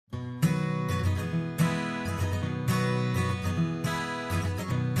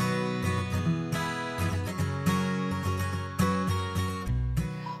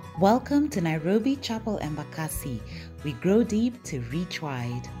Welcome to Nairobi Chapel Embakasi. We grow deep to reach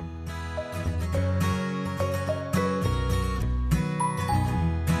wide.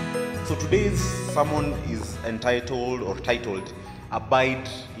 So today's sermon is titled, Abide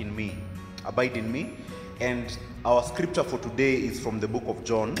in Me. Abide in Me. And our scripture for today is from the book of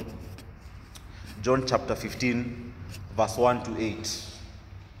John. John chapter 15, verse 1 to 8.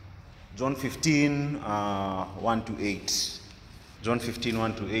 John 15, 1 to 8. John 15,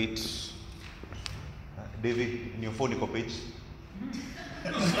 1 to 8. David, in your phone, iko page?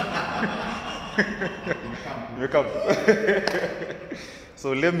 Wake up.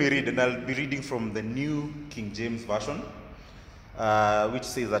 So let me read, and I'll be reading from the New King James Version, which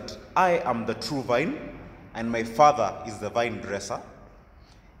says that I am the true vine, and my Father is the vine dresser.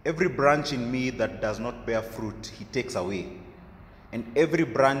 Every branch in me that does not bear fruit, he takes away. And every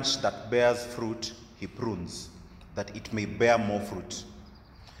branch that bears fruit, he prunes, that it may bear more fruit.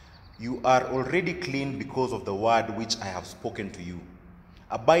 You are already clean because of the word which I have spoken to you.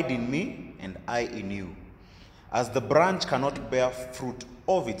 Abide in me, and I in you. As the branch cannot bear fruit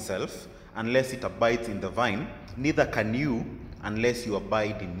of itself unless it abides in the vine, neither can you unless you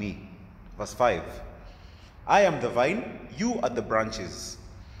abide in me. Verse 5. I am the vine, you are the branches.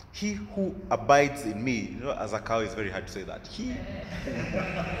 He who abides in me, as a cow, it's very hard to say that.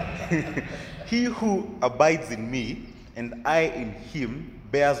 He who abides in me and I in him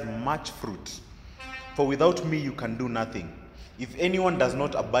bears much fruit. For without me you can do nothing. If anyone does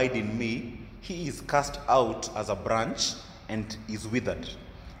not abide in me, he is cast out as a branch and is withered.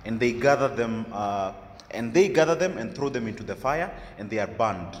 And they gather them and throw them into the fire, and they are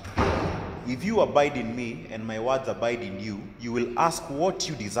burned. If you abide in me and my words abide in you, you will ask what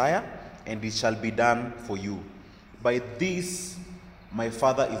you desire, and it shall be done for you. By this my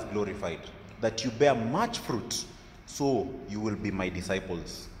Father is glorified, that you bear much fruit, so you will be my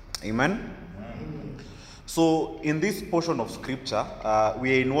disciples. Amen? Amen. So in this portion of scripture,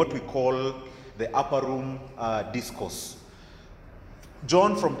 we are in what we call the upper room discourse.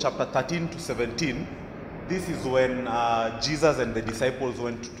 John, from chapter 13 to 17, this is when Jesus and the disciples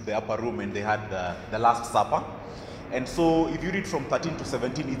went to the upper room and they had the Last Supper. And so if you read from 13 to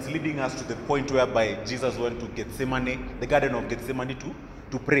 17, it's leading us to the point whereby Jesus went to Gethsemane, the Garden of Gethsemane,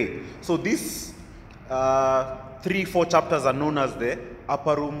 to pray. So these 3-4 chapters are known as the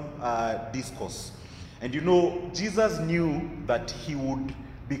upper room discourse. And you know, Jesus knew that he would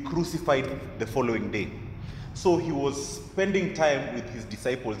be crucified the following day. So he was spending time with his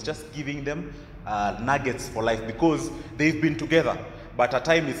disciples, just giving them nuggets for life, because they've been together. But a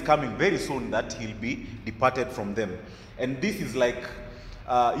time is coming very soon that he'll be departed from them. And this is like,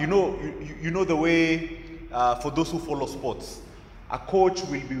 you know the way, for those who follow sports, a coach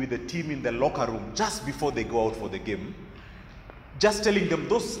will be with the team in the locker room just before they go out for the game, just telling them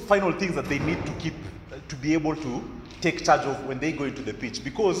those final things that they need to keep to be able to take charge of when they go into the pitch.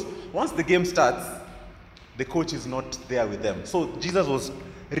 Because once the game starts, the coach is not there with them. So Jesus was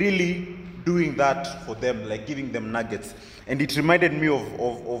really doing that for them, like giving them nuggets. And it reminded me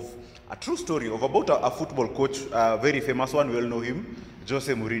of a true story of about a football coach, a very famous one, we all know him,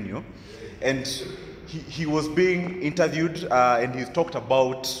 Jose Mourinho. And he was being interviewed and he talked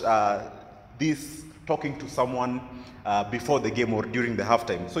about this, talking to someone before the game or during the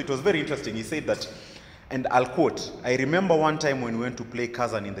halftime. So it was very interesting. He said that, and I'll quote, "I remember one time when we went to play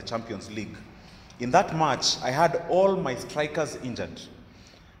Kazan in the Champions League. In that match, I had all my strikers injured.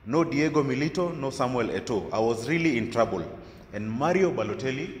 No Diego Milito, no Samuel Eto'o. I was really in trouble. And Mario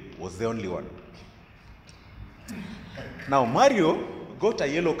Balotelli was the only one." Now, Mario got a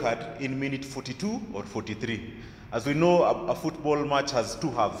yellow card in minute 42 or 43. As we know, a football match has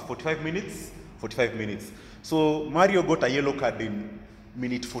two halves, 45 minutes, 45 minutes. So Mario got a yellow card in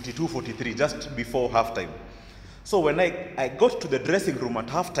minute 42, 43, just before halftime. So when I got to the dressing room at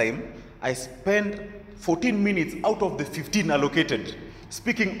halftime, I spent 14 minutes out of the 15 allocated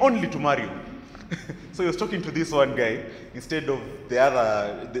speaking only to Mario. So he was talking to this one guy instead of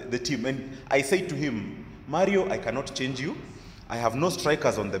the team. And I said to him, "Mario, I cannot change you. I have no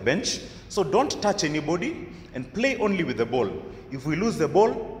strikers on the bench. So don't touch anybody and play only with the ball. If we lose the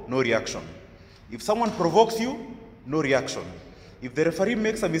ball, no reaction. If someone provokes you, no reaction. If the referee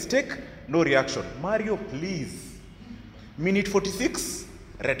makes a mistake, no reaction. Mario, please." Minute 46,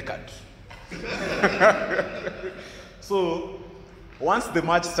 red card. So once the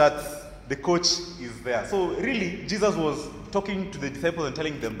match starts, the coach is there. So really, Jesus was talking to the disciples and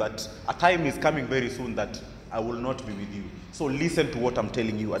telling them that a time is coming very soon that I will not be with you. So listen to what I'm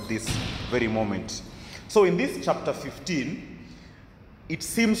telling you at this very moment. So in this chapter 15, it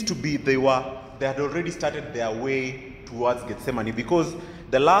seems to be they had already started their way towards Gethsemane, because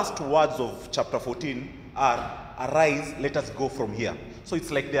The last words of chapter 14 are, arise, let us go from here. So it's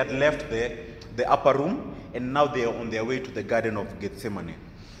like they had left the upper room, and now they are on their way to the Garden of Gethsemane.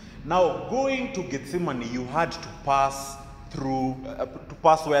 Now, going to Gethsemane, you had to pass through, to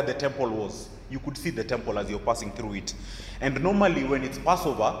pass where the temple was. You could see the temple as you're passing through it. And normally when it's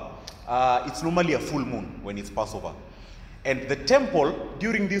Passover, it's normally a full moon when it's Passover. And the temple,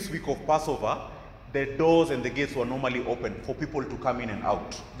 during this week of Passover, the doors and the gates were normally open for people to come in and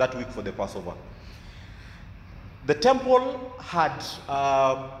out that week for the Passover. The temple had,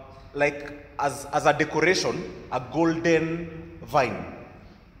 like, as a decoration, a golden vine.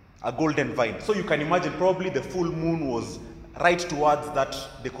 A golden vine. So you can imagine probably the full moon was right towards that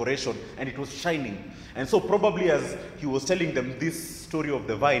decoration and it was shining. And so probably as he was telling them this story of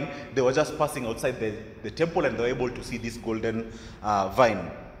the vine, they were just passing outside the temple and they were able to see this golden vine.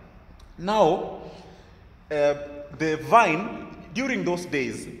 Now, the vine, during those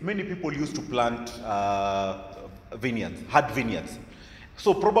days, many people used to plant vineyards, had vineyards.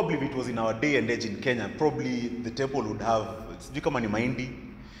 So probably if it was in our day and age in Kenya, probably the temple would have,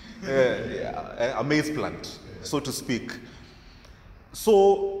 a maize plant, so to speak.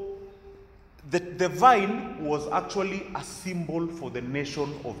 So the vine was actually a symbol for the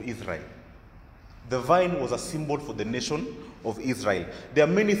nation of Israel. The vine was a symbol for the nation of Israel. There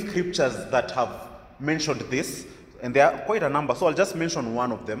are many scriptures that have mentioned this, and there are quite a number, so I'll just mention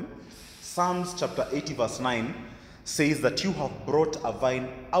one of them. Psalms chapter 80 verse 9 says that you have brought a vine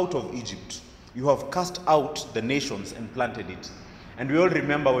out of Egypt. You have cast out the nations and planted it. And we all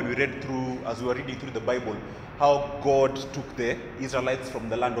remember when we read through, as we were reading through the Bible, how God took the Israelites from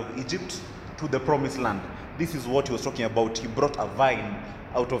the land of Egypt to the promised land. This is what he was talking about. He brought a vine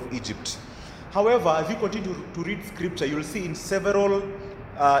out of Egypt. However, as you continue to read scripture, you'll see in several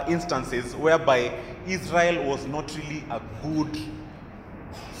instances whereby Israel was not really a good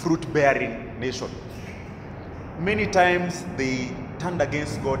fruit-bearing nation. Many times they turned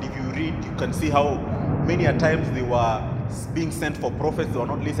against God. If you read, you can see how many a times they were being sent for prophets, they were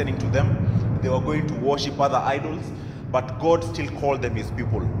not listening to them. They were going to worship other idols, but God still called them his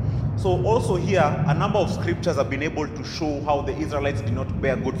people. So also here, a number of scriptures have been able to show how the Israelites did not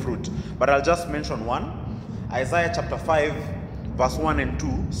bear good fruit. But I'll just mention one. Isaiah chapter 5, verse 1 and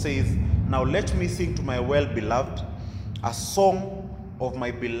 2 says, now let me sing to my well-beloved a song of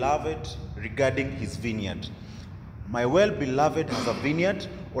my beloved regarding his vineyard. My well-beloved has a vineyard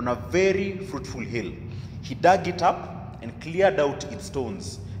on a very fruitful hill. He dug it up and cleared out its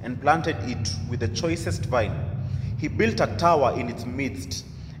stones and planted it with the choicest vine. He built a tower in its midst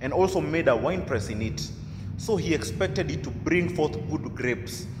and also made a winepress in it. So he expected it to bring forth good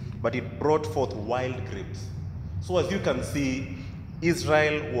grapes, but it brought forth wild grapes. So as you can see,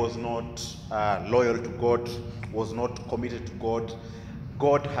 Israel was not loyal to God, was not committed to God.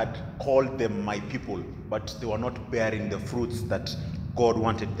 God had called them my people, but they were not bearing the fruits that God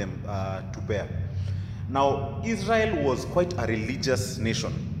wanted them to bear. Now, Israel was quite a religious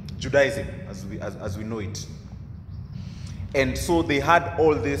nation, Judaism, as we know it. And so they had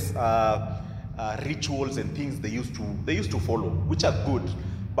all these rituals and things they used to follow, which are good.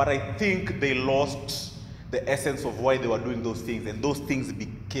 But I think they lost the essence of why they were doing those things, and those things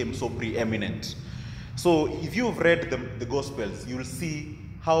became so preeminent. So if you've read the Gospels, you'll see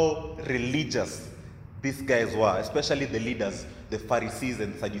how religious these guys were, especially the leaders, the Pharisees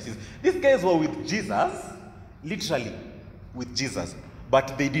and Sadducees. These guys were with Jesus, literally with Jesus,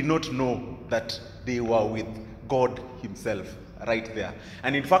 but they did not know that they were with God himself right there.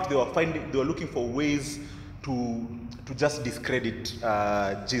 And in fact, they were looking for ways to just discredit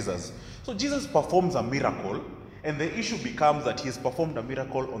Jesus. So Jesus performs a miracle, and the issue becomes that he has performed a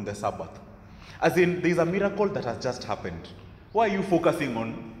miracle on the Sabbath. As in, there's a miracle that has just happened. Why are you focusing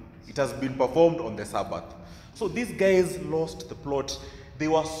on it has been performed on the Sabbath? So these guys lost the plot. They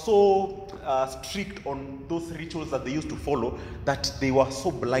were so strict on those rituals that they used to follow that they were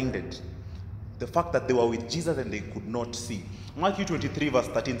so blinded. The fact that they were with Jesus and they could not see. Matthew 23 verse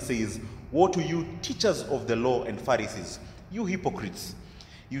 13 says, woe to you, teachers of the law and Pharisees, you hypocrites!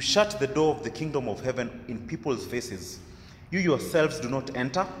 You shut the door of the kingdom of heaven in people's faces. You yourselves do not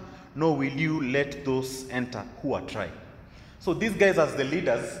enter, nor will you let those enter who are tried. So these guys, as the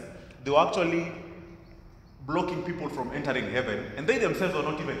leaders, they were actually blocking people from entering heaven, and they themselves were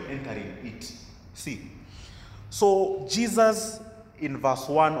not even entering it. See. So Jesus, in verse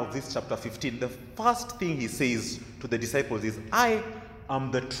 1 of this chapter 15, the first thing he says to the disciples is, I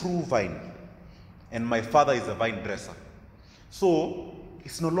am the true vine, and my Father is a vine dresser. So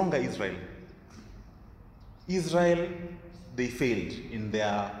it's no longer Israel. Israel, they failed in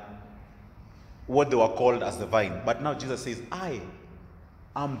their what they were called as the vine. But now Jesus says, I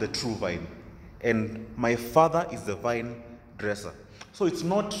I'm the true vine, and my Father is the vine dresser. So it's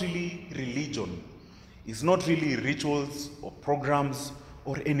not really religion, it's not really rituals or programs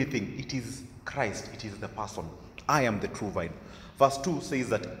or anything. It is Christ, it is the person. I am the true vine. Verse 2 says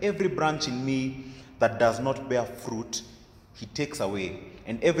that every branch in me that does not bear fruit, he takes away,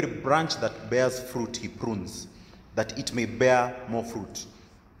 and every branch that bears fruit, he prunes, that it may bear more fruit.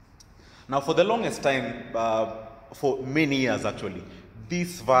 Now, for the longest time, for many years actually,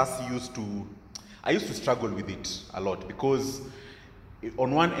 this verse I used to struggle with it a lot, because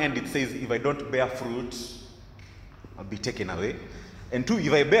on one end it says, if I don't bear fruit, I'll be taken away. And two,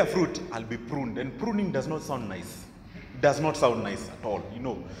 if I bear fruit, I'll be pruned. And pruning does not sound nice. It does not sound nice at all,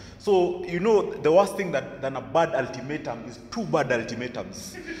 So, the worst thing than a bad ultimatum is two bad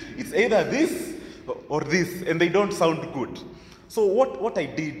ultimatums. It's either this or this, and they don't sound good. So what I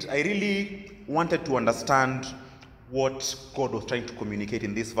did, I really wanted to understand what God was trying to communicate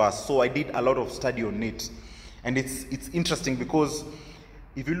in this verse. So I did a lot of study on it. And it's interesting because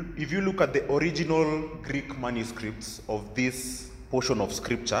if you look at the original Greek manuscripts of this portion of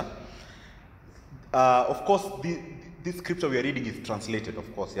scripture, of course, this scripture we are reading is translated,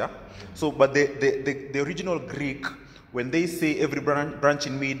 of course, yeah? So, but the original Greek, when they say every branch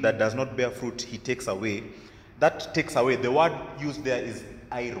in me that does not bear fruit, he takes away, that takes away, the word used there is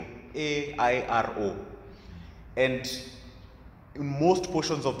airo, A-I-R-O. And in most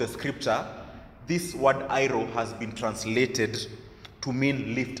portions of the scripture, this word airo has been translated to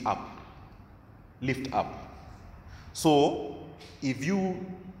mean lift up. Lift up. So, if you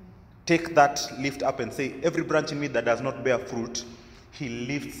take that lift up and say, every branch in me that does not bear fruit, he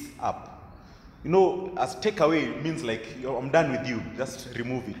lifts up. As take away means like, I'm done with you, just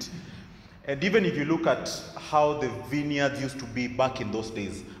remove it. And even if you look at how the vineyards used to be back in those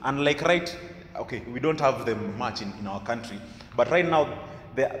days, unlike we don't have them much in our country, but right now,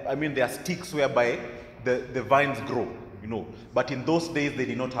 there are sticks whereby the vines grow, But in those days, they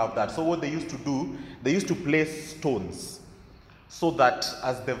did not have that. So what they used to do, they used to place stones so that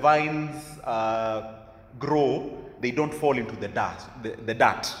as the vines grow, they don't fall into the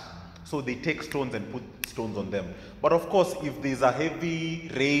dirt. So they take stones and put stones on them. But of course, if there's a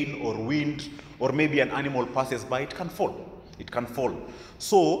heavy rain or wind, or maybe an animal passes by, it can fall. It can fall.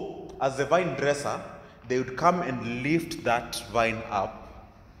 So, as the vine dresser, they would come and lift that vine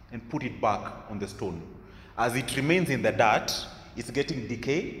up and put it back on the stone. As it remains in the dirt, it's getting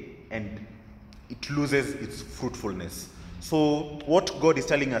decay and it loses its fruitfulness. So, what God is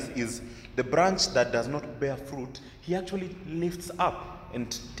telling us is the branch that does not bear fruit, he actually lifts up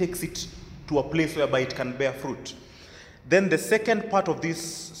and takes it to a place whereby it can bear fruit. Then the second part of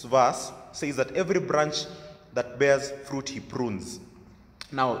this verse says that every branch that bears fruit he prunes.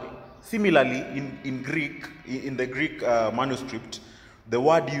 Now, similarly, in the Greek manuscript, the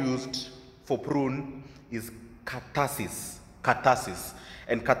word used for prune is katasis. Katasis.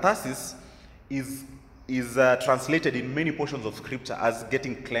 And katasis is translated in many portions of scripture as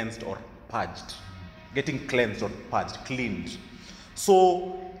getting cleansed or purged. Getting cleansed or purged, cleaned.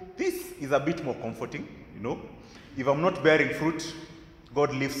 So, this is a bit more comforting, If I'm not bearing fruit,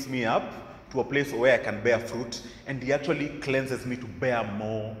 God lifts me up to a place where I can bear fruit, and he actually cleanses me to bear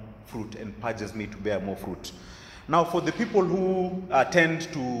more fruit and purges me to bear more fruit. Now, for the people who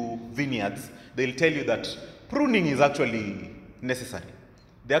attend to vineyards, they'll tell you that pruning is actually necessary.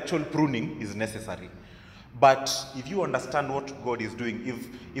 The actual pruning is necessary. But if you understand what God is doing,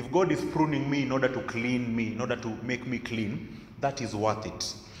 if God is pruning me in order to clean me, in order to make me clean, that is worth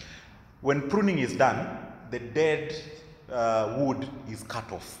it. When pruning is done, the dead wood is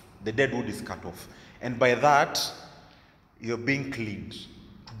cut off. The dead wood is cut off. And by that, you're being cleaned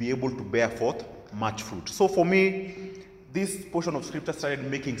to be able to bear forth much fruit. So for me, this portion of scripture started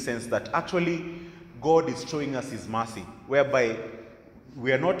making sense that actually God is showing us his mercy, whereby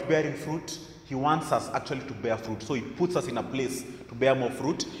we are not bearing fruit. He wants us actually to bear fruit. So he puts us in a place to bear more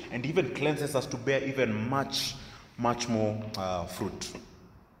fruit and even cleanses us to bear even much more fruit.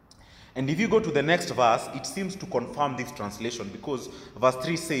 And if you go to the next verse, it seems to confirm this translation, because verse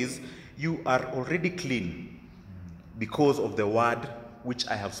 3 says, you are already clean because of the word which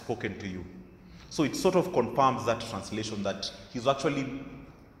I have spoken to you. So it sort of confirms that translation, that he's actually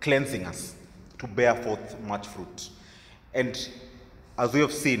cleansing us to bear forth much fruit. And as we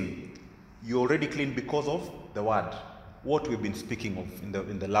have seen, you're already clean because of the word, what we've been speaking of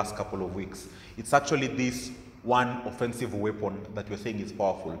in the last couple of weeks. It's actually this one offensive weapon that we're saying is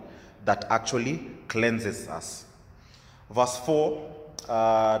powerful, that actually cleanses us. Verse 4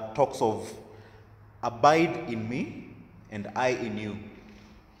 talks of, abide in me and I in you.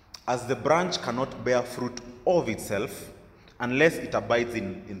 As the branch cannot bear fruit of itself unless it abides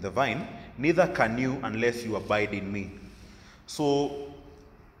in the vine, neither can you unless you abide in me. So,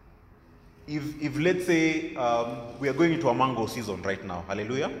 if let's say we are going into a mango season right now,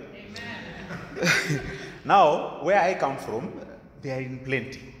 hallelujah? Amen. Now, where I come from, they are in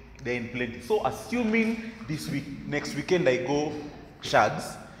plenty. They are in plenty. So, assuming next weekend I go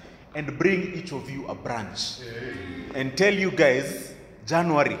shags and bring each of you a branch and tell you guys,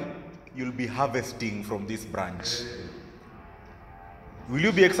 January, you'll be harvesting from this branch. Will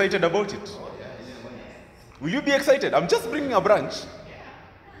you be excited about it? Will you be excited? I'm just bringing a branch.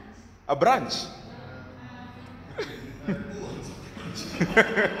 A branch.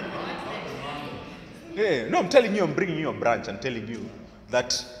 Yeah, no, I'm telling you, I'm bringing you a branch. I'm telling you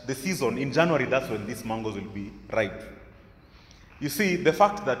that the season, in January, that's when these mangoes will be ripe. You see, the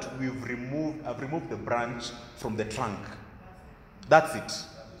fact that I've removed the branch from the trunk, that's it.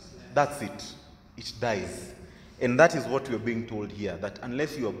 That's it. It dies. And that is what we're being told here, that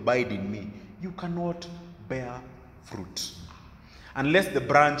unless you abide in me, you cannot bear fruit. Unless the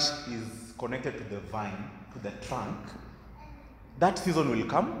branch is connected to the vine, to the trunk, that season will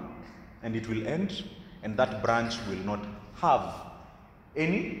come and it will end, and that branch will not have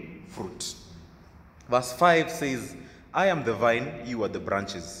any fruit. Verse 5 says, I am the vine, you are the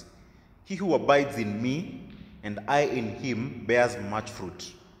branches. He who abides in me and I in him bears much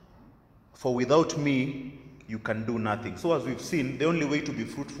fruit. For without me, you can do nothing. So as we've seen, the only way to be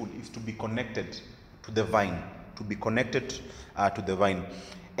fruitful is to be connected to the vine, to be connected to the vine.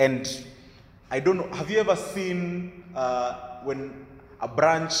 And I don't know, have you ever seen when a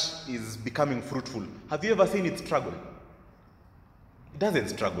branch is becoming fruitful, have you ever seen it struggle? It doesn't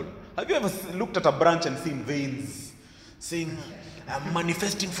struggle. Have you ever looked at a branch and seen veins saying, I'm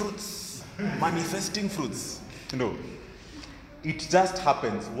manifesting fruits, manifesting fruits? No. It just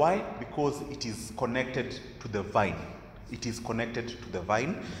happens. Why? Because it is connected to the vine. It is connected to the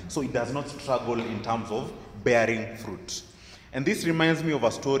vine, so it does not struggle in terms of bearing fruit. And this reminds me of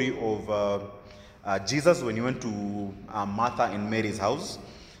a story of Jesus when he went to Martha and Mary's house.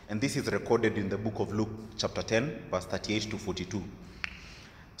 And this is recorded in the book of Luke chapter 10, verse 38 to 42.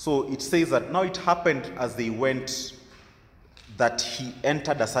 So it says that now it happened as they went that he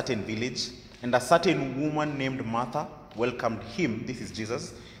entered a certain village, and a certain woman named Martha welcomed him, this is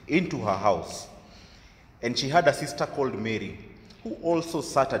Jesus, into her house. And she had a sister called Mary, who also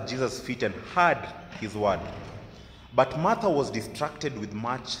sat at Jesus' feet and heard his word. But Martha was distracted with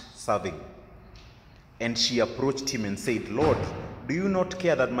much serving. And she approached him and said, Lord, do you not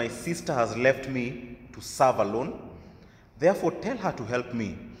care that my sister has left me to serve alone? Therefore tell her to help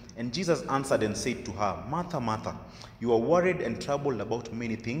me. And Jesus answered and said to her, Martha, Martha, you are worried and troubled about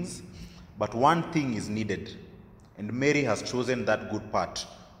many things, but one thing is needed. And Mary has chosen that good part,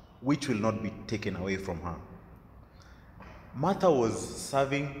 which will not be taken away from her. Martha was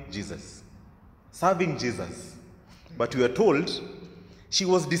serving Jesus. Serving Jesus. But we are told she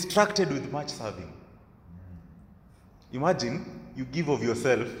was distracted with much serving. Imagine you give of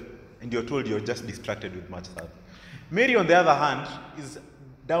yourself and you're told you're just distracted with much serving. Mary, on the other hand, is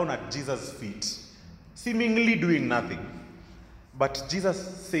down at Jesus' feet, seemingly doing nothing. But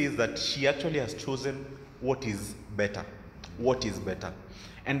Jesus says that she actually has chosen what is better. What is better.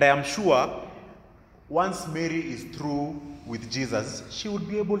 And I am sure once Mary is through with Jesus, she would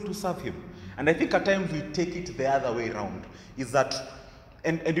be able to serve him. And I think at times we take it the other way around. Is that,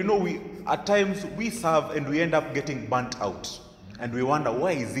 and you know, at times we serve and we end up getting burnt out. And we wonder,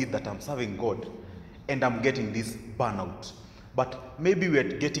 why is it that I'm serving God and I'm getting this burnout? But maybe we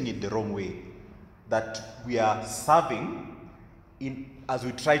are getting it the wrong way. That we are serving as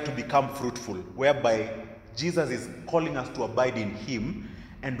we try to become fruitful, whereby Jesus is calling us to abide in him,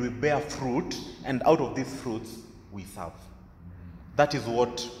 and we bear fruit, and out of these fruits, we serve. That is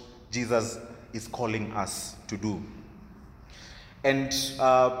what Jesus is calling us to do. And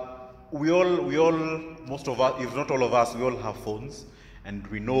we all, most of us, if not all of us, we all have phones, and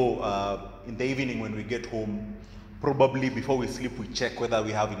we know in the evening when we get home, probably before we sleep, we check whether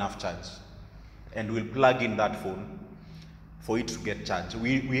we have enough charge. And we'll plug in that phone for it to get charged.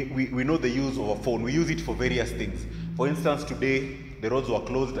 We know the use of a phone. We use it for various things. For instance, today, the roads were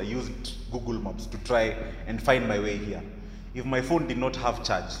closed. I used Google Maps to try and find my way here. If my phone did not have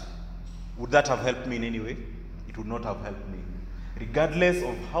charge, would that have helped me in any way? It would not have helped me. Regardless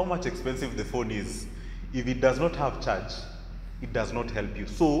of how much expensive the phone is, if it does not have charge, it does not help you.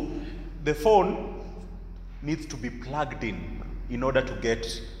 So the phone needs to be plugged in order to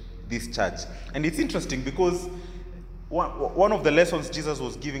get this charge. And it's interesting because one of the lessons Jesus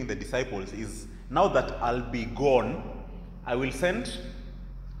was giving the disciples is, now that I'll be gone, I will send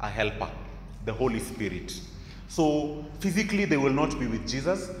a helper, the Holy Spirit. So physically they will not be with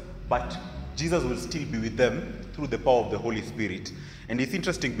Jesus, but Jesus will still be with them through the power of the Holy Spirit. And it's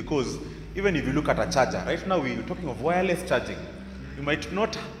interesting because even if you look at a charger, right now we're talking of wireless charging. You might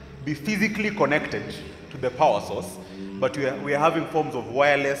not be physically connected to the power source, but we are having forms of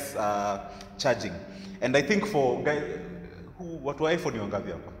wireless charging. And I think for guys, what iPhone you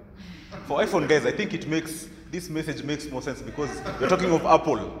have? For iPhone guys, I think this message makes more sense because we're talking of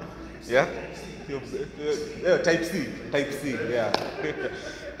Apple. Yeah? Type C, yeah.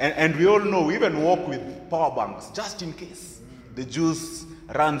 and we all know, we even walk with power banks just in case the juice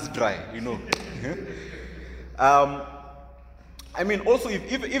runs dry, you know. I mean, also,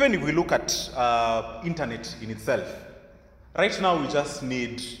 even if we look at internet in itself, right now we just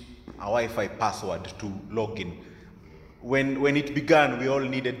need a Wi-Fi password to log in. When it began, we all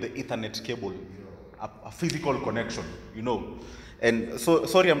needed the Ethernet cable, a physical connection, you know. And so,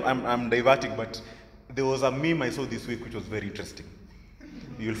 sorry, I'm diverting, but there was a meme I saw this week which was very interesting.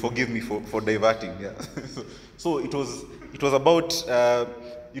 You'll forgive me for diverting, yeah. So it was about,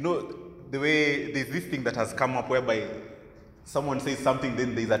 you know, the way there's this thing that has come up whereby someone says something,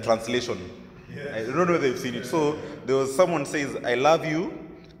 then there's a translation. Yeah. I don't know whether you've seen it. So there was someone says, I love you,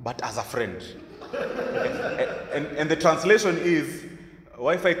 but as a friend. and the translation is,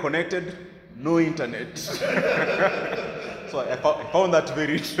 Wi-Fi connected, no internet. So I found that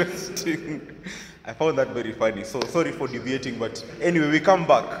very interesting. I found that very funny. So sorry for deviating, but anyway, we come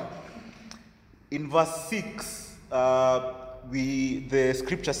back. In verse 6, the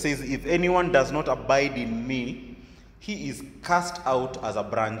scripture says, if anyone does not abide in me, he is cast out as a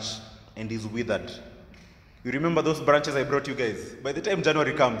branch and is withered. You remember those branches I brought you guys? By the time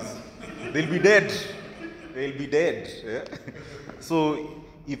January comes, they'll be dead. They'll be dead. Yeah? So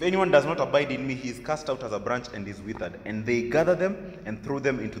if anyone does not abide in me, he is cast out as a branch and is withered. And they gather them and throw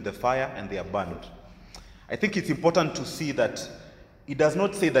them into the fire, and they are burned. I think it's important to see that it does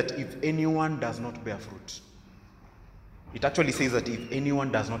not say that if anyone does not bear fruit. It actually says that if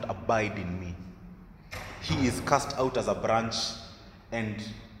anyone does not abide in me, he is cast out as a branch and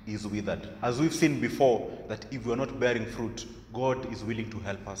is withered. As we've seen before, that if we're not bearing fruit, God is willing to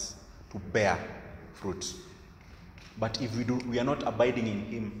help us to bear fruit. But if we are not abiding in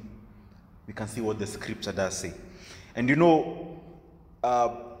him, we can see what the scripture does say. And you know,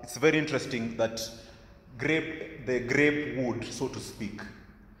 it's very interesting that the grape wood, so to speak,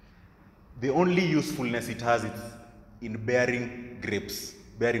 the only usefulness it has is in bearing grapes,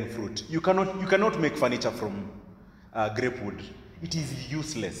 bearing fruit. You cannot make furniture from grape wood. It is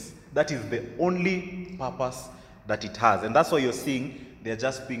useless. That is the only purpose that it has. And that's why you're seeing they're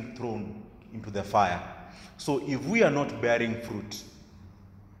just being thrown into the fire. So if we are not bearing fruit,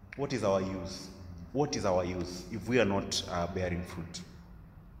 what is our use? What is our use if we are not bearing fruit?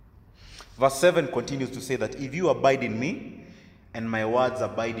 Verse 7 continues to say that if you abide in me and my words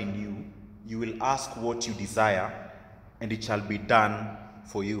abide in you, you will ask what you desire and it shall be done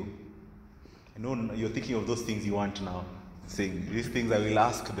for you. I know you're thinking of those things you want now, saying, these things I will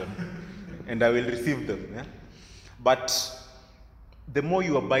ask them and I will receive them. Yeah? But the more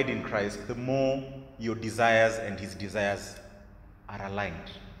you abide in Christ, the more your desires and his desires are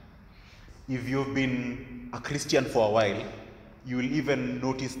aligned. If you've been a Christian for a while, you will even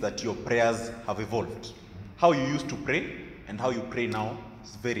notice that your prayers have evolved. How you used to pray and how you pray now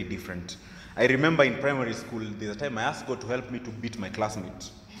is very different. I remember in primary school, there's a time I asked God to help me to beat my classmate.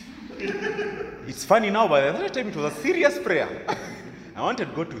 It's funny now, but at that time it was a serious prayer. I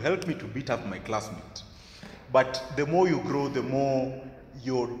wanted God to help me to beat up my classmate. But the more you grow, the more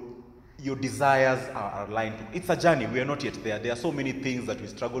your desires are aligned. It's a journey. We are not yet there. There are so many things that we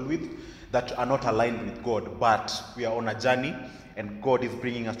struggle with that are not aligned with God, but we are on a journey, and God is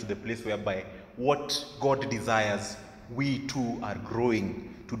bringing us to the place whereby what God desires, we too are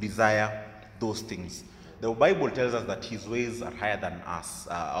growing to desire those things. The Bible tells us that his ways are higher than us,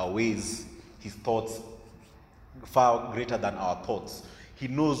 our ways, his thoughts far greater than our thoughts. He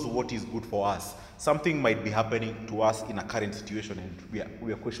knows what is good for us. Something might be happening to us in a current situation and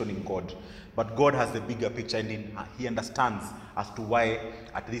we are questioning God. But God has the bigger picture, and he understands as to why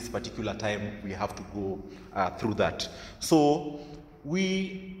at this particular time we have to go through that. So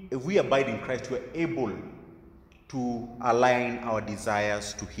if we abide in Christ, we're able to align our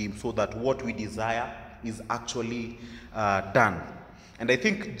desires to him so that what we desire is actually done. And I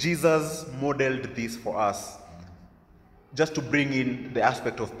think Jesus modeled this for us. Just to bring in the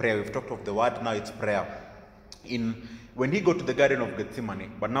aspect of prayer, we've talked of the word, now it's prayer. When he got to the Garden of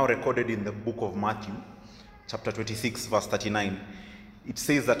Gethsemane, but now recorded in the book of Matthew, chapter 26, verse 39, it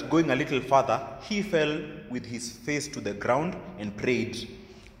says that going a little further, he fell with his face to the ground and prayed,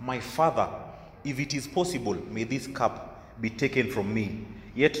 "My Father, if it is possible, may this cup be taken from me,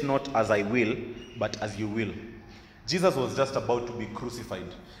 yet not as I will, but as you will. Jesus was just about to be crucified.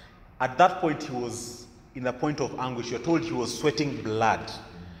 At that point, he was in a point of anguish. You're told he was sweating blood.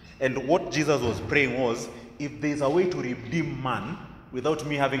 And what Jesus was praying was, if there's a way to redeem man without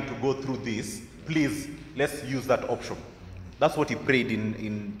me having to go through this, please, let's use that option. That's what he prayed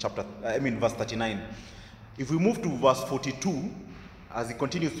in verse 39. If we move to verse 42, as he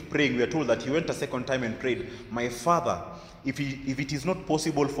continues praying, we are told that he went a second time and prayed, my Father, if it is not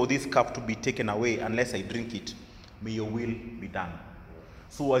possible for this cup to be taken away unless I drink it, may your will be done.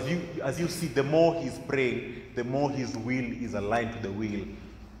 So as you see, the more he's praying, the more his will is aligned to the will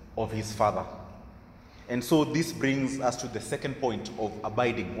of his Father. And so this brings us to the second point of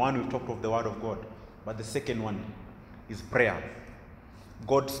abiding. One, we've talked of the word of God, but the second one is prayer.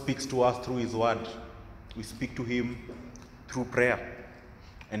 God speaks to us through his word. We speak to him through prayer.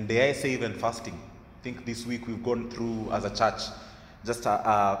 And dare I say even fasting. I think this week we've gone through as a church just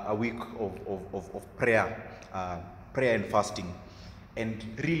a week of prayer, prayer and fasting. And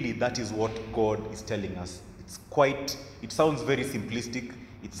really that is what God is telling us. It sounds very simplistic,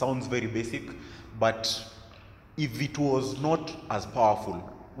 it sounds very basic, but if it was not as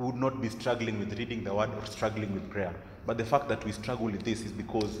powerful, we would not be struggling with reading the word or struggling with prayer. But the fact that we struggle with this is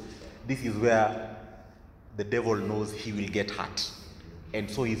because this is where the devil knows he will get hurt. And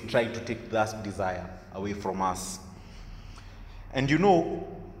so he's trying to take that desire away from us. And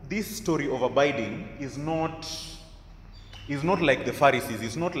this story of abiding is not like the Pharisees.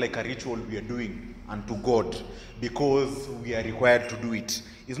 It's not like a ritual we are doing unto God because we are required to do it.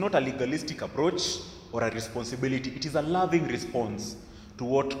 It's not a legalistic approach or a responsibility. It is a loving response to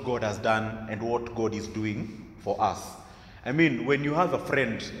what God has done and what God is doing for us. I mean, when you have a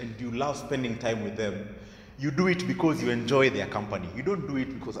friend and you love spending time with them, you do it because you enjoy their company. You don't do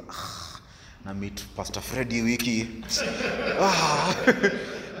it because, I meet Pastor Freddy Wiki.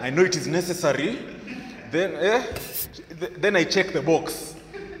 I know it is necessary. Then I check the box.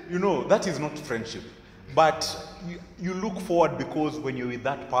 That is not friendship. But you look forward because when you're with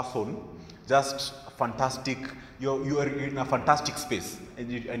that person, just fantastic, you're in a fantastic space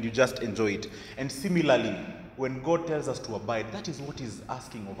and you just enjoy it. And similarly, when God tells us to abide, that is what he's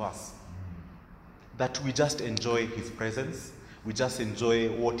asking of us. That we just enjoy his presence, we just enjoy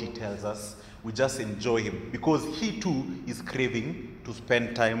what he tells us, we just enjoy him. Because he too is craving to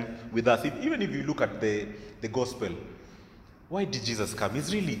spend time with us. Even if you look at the gospel, why did Jesus come?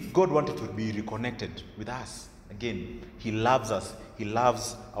 It's really, God wanted to be reconnected with us. Again, he loves us, he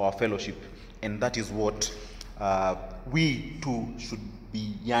loves our fellowship. And that is what we too should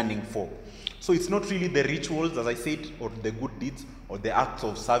be yearning for. So it's not really the rituals, as I said, or the good deeds, or the acts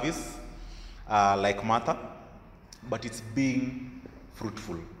of service, like Martha, but it's being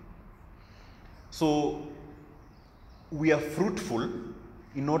fruitful. So we are fruitful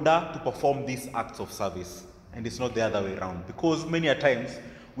in order to perform these acts of service, and it's not the other way around, because many a times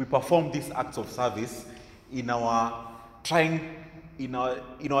we perform these acts of service in our trying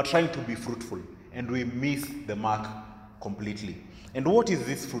to be fruitful, and we miss the mark completely. And what is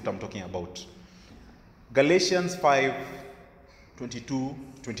this fruit I'm talking about? Galatians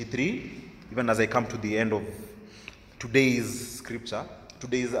 5:22-23. Even as I come to the end of today's scripture,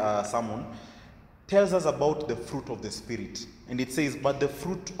 today's sermon, tells us about the fruit of the Spirit. And it says, but the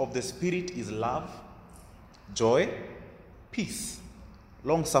fruit of the Spirit is love, joy, peace,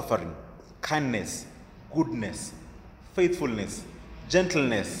 long-suffering, kindness, goodness, faithfulness,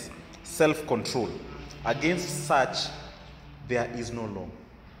 gentleness, self-control. Against such there is no law.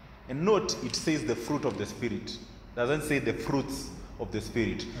 And note, it says the fruit of the Spirit. It doesn't say the fruits of the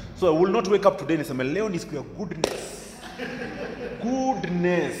Spirit. So I will not wake up today and say, leo ni siku ya goodness.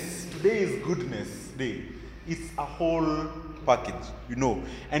 Goodness. Today is goodness day. It's a whole package,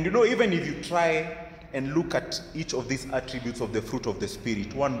 And even if you try and look at each of these attributes of the fruit of the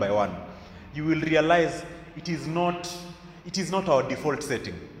Spirit, one by one, you will realize it is not our default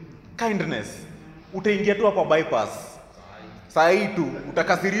setting. Kindness. Utaingia tu hapa bypass. Saa hii tu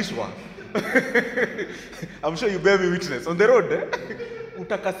utakasirishwa. I'm sure you bear me witness. On the road,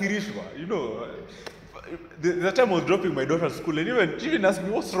 utakasirishwa. The time I was dropping my daughter to school, and even she didn't ask me,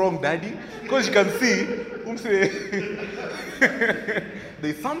 what's wrong, Daddy? Because you can see,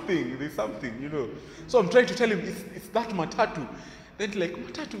 there's something, So I'm trying to tell him, it's that matatu. Then like,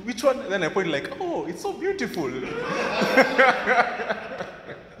 matatu, which one? Then I point like, oh, it's so beautiful.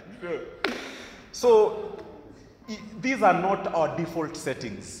 So, these are not our default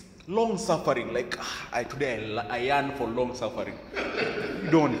settings. Long suffering, like today I yearn for long suffering.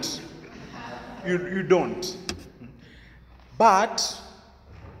 You don't. You don't. But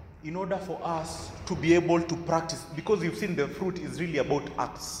in order for us to be able to practice, because you've seen the fruit is really about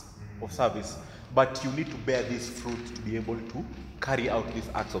acts of service, but you need to bear this fruit to be able to carry out these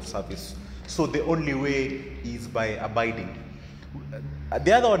acts of service. So the only way is by abiding.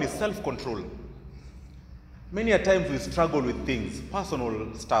 The other one is self-control. Many a times we struggle with things,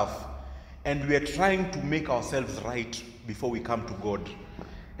 personal stuff, and we are trying to make ourselves right before we come to God.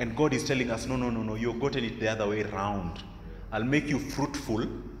 And God is telling us, no, you've gotten it the other way around. I'll make you fruitful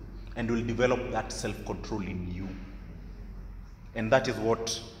and will develop that self-control in you. And that is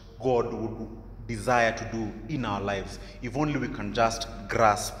what God would desire to do in our lives, if only we can just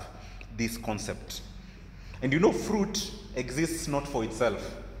grasp this concept. And you know, fruit exists not for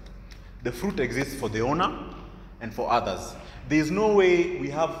itself. The fruit exists for the owner and for others. There is no way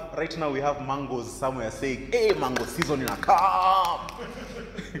right now we have mangoes somewhere saying, hey, mango season in a come.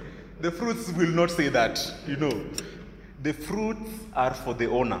 The fruits will not say that, you know. The fruits are for the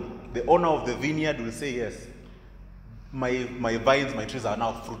owner. The owner of the vineyard will say, yes, my vines, my trees are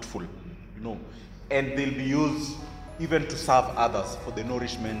now fruitful, you know. And they'll be used even to serve others, for the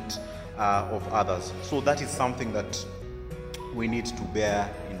nourishment of others. So that is something that we need to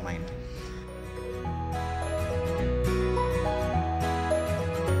bear in mind.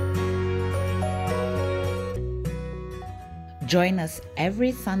 Join us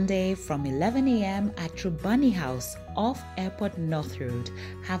every Sunday from 11 a.m. at Trubani House off Airport North Road.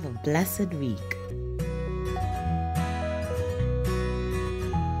 Have a blessed week.